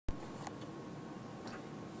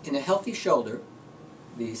In a healthy shoulder,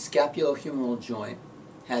 the scapulo-humeral joint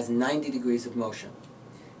has 90 degrees of motion.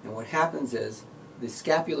 And what happens is the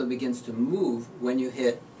scapula begins to move when you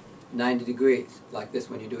hit 90 degrees, like this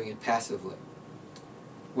when you're doing it passively.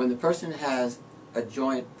 When the person has a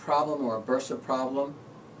joint problem or a bursa problem,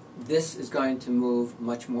 this is going to move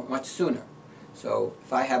much sooner. So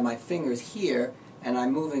if I have my fingers here and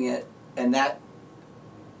I'm moving it, and that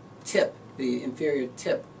tip, the inferior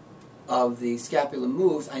tip of the scapula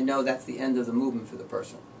moves, I know that's the end of the movement for the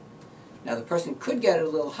person. Now the person could get it a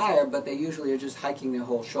little higher, but they usually are just hiking their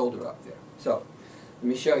whole shoulder up there. So let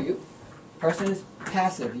me show you. Person is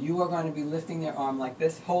passive. You are going to be lifting their arm like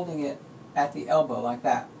this, holding it at the elbow like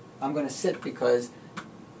that. I'm going to sit because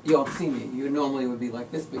you won't see me. You normally would be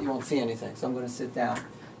like this, but you won't see anything. So I'm going to sit down.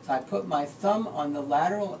 So I put my thumb on the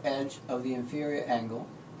lateral edge of the inferior angle,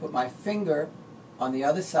 put my finger on the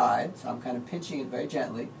other side, so I'm kind of pinching it very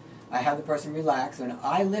gently. I have the person relax, and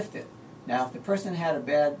I lift it. Now, if the person had a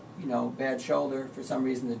bad shoulder, for some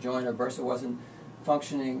reason the joint or bursa wasn't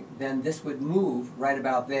functioning, then this would move right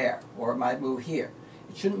about there, or it might move here.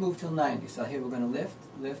 It shouldn't move till 90. So here we're going to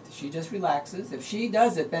lift. She just relaxes. If she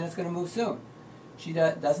does it, then it's going to move soon. She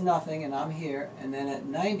does nothing, and I'm here, and then at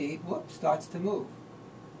 90, whoops, starts to move.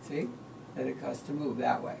 See? Then it goes to move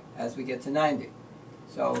that way as we get to 90.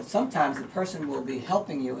 So sometimes the person will be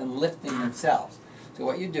helping you in lifting themselves. So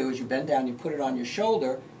what you do is you bend down, you put it on your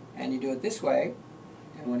shoulder, and you do it this way,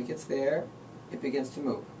 and when it gets there, it begins to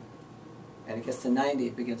move. And it gets to 90,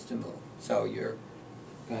 it begins to move. So you're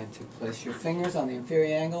going to place your fingers on the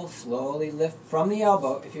inferior angle, slowly lift from the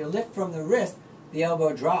elbow. If you lift from the wrist, the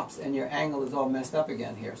elbow drops and your angle is all messed up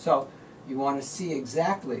again here. So you want to see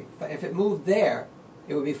exactly, if it moved there,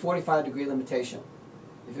 it would be 45-degree limitation.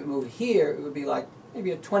 If it moved here, it would be like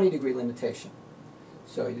maybe a 20-degree limitation.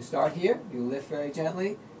 So you start here, you lift very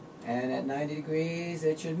gently, and at 90 degrees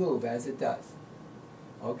it should move as it does.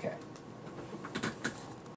 Okay.